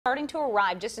Starting to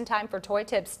arrive just in time for Toy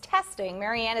Tips testing.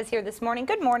 Marianne is here this morning.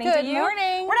 Good morning to you. Good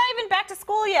morning. We're not even back to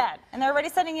school yet, and they're already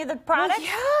sending you the product?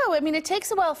 Well, yeah, I mean, it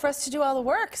takes a while for us to do all the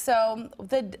work. So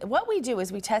what we do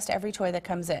is we test every toy that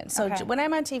comes in. So when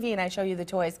I'm on TV and I show you the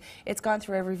toys, it's gone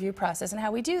through a review process. And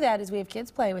how we do that is we have kids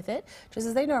play with it, just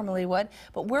as they normally would,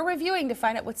 but we're reviewing to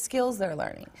find out what skills they're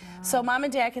learning. Oh. So mom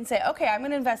and dad can say, okay, I'm going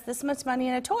to invest this much money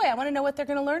in a toy. I want to know what they're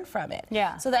going to learn from it.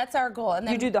 Yeah. So that's our goal. And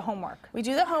then you do the homework. We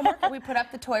do the homework, and we put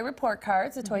up the toy report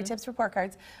cards, the Toy Tips report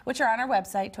cards, which are on our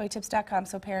website, toytips.com,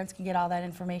 so parents can get all that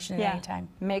information at any time.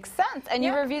 Makes sense. And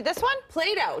you reviewed this one?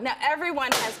 Play-Doh. Now,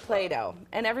 everyone has Play-Doh,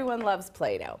 and everyone loves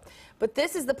Play-Doh. But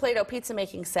this is the Play-Doh pizza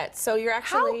making set. So you're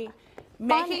actually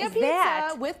making a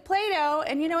pizza with Play-Doh,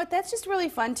 and you know what? That's just really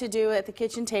fun to do at the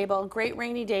kitchen table. Great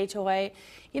rainy day toy.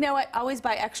 You know what? Always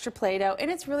buy extra Play-Doh, and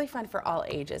it's really fun for all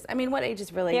ages. I mean, what age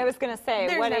is really? Yeah, I was going to say,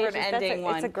 there's what never age an ending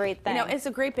one. It's a great thing. You know, it's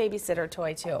a great babysitter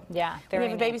toy too. Yeah, very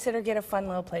nice. If you have a babysitter, get a fun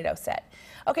little Play-Doh set.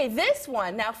 Okay, this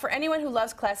one now for anyone who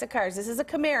loves classic cars. This is a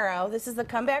Camaro. This is the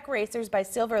Comeback Racers by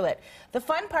Silverlit. The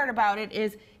fun part about it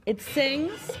is it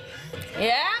sings,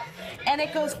 and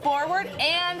it goes forward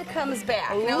and comes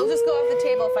back. Now it'll just go off the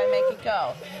table if I make it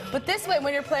go. But this way,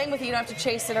 when you're playing with it, you don't have to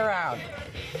chase it around.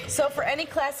 So for any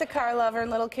classic car lover and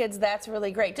little kids, that's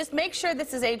really great. Just make sure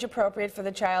this is age appropriate for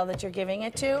the child that you're giving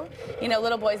it to. You know,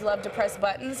 little boys love to press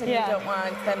buttons, and you don't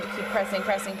want them to keep pressing,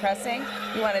 pressing, pressing.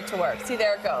 You want it to work. See,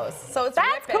 there it goes. So it's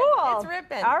ripping. Cool. It's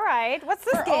ripping. All right. What's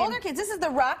this for game? older kids, this is the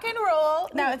Rock and Roll.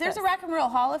 Now, there's a Rock and Roll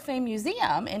Hall of Fame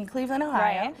museum in Cleveland,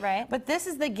 Ohio. Right. But this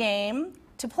is the game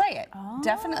to play it.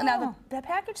 Definitely. Now, the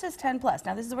package says 10 plus.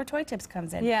 Now, this is where Toy Tips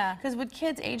comes in. Yeah. Because would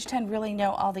kids age 10 really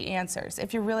know all the answers?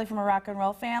 If you're really from a rock and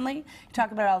roll family, you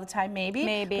talk about it all the time, maybe.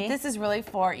 But this is really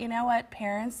for, you know what,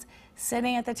 parents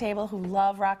sitting at the table who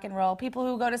love rock and roll, people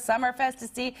who go to Summerfest to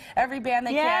see every band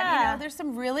they can. You know, there's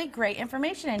some really great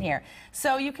information in here.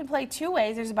 So you can play two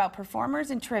ways. There's about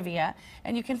performers and trivia,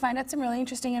 and you can find out some really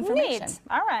interesting information. Neat.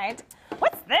 All right.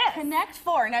 What's this? Connect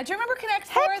 4. Now, do you remember Connect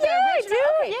 4? Heck yeah, I do.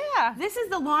 Okay. Yeah. This is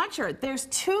the launcher. There's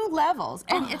 2 levels,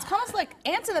 and it's almost like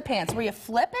Ants in the Pants, where you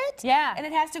flip it, and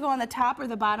it has to go on the top or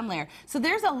the bottom layer. So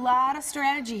there's a lot of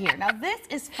strategy here. Now, this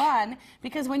is fun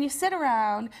because when you sit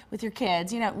around with your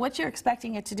kids, you know, what you're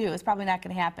expecting it to do is probably not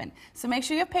going to happen. So make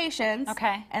sure you have patience.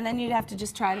 And then you'd have to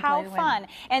just try to play to win. How fun.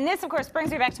 And this, of course,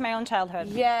 brings me back to my own childhood.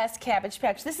 Yes, Cabbage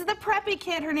Patch. This is the preppy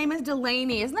kid. Her name is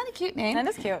Delaney. Isn't that a cute name? That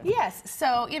is cute. Yes.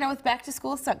 So, you know, with back to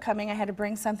school stuff coming, I had to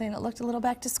bring something that looked a little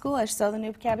back to schoolish. So the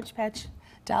new Cabbage Patch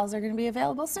dolls are going to be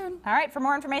available soon. All right. For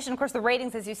more information, of course, the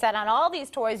ratings, as you said, on all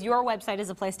these toys, your website is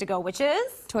a place to go, which is?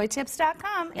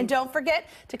 toytips.com. And don't forget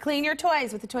to clean your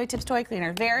toys with the Toy Tips Toy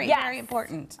Cleaner. Very, very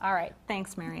important. All right.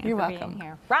 Thanks, Marianne, You're for welcome. being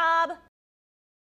here. Rob.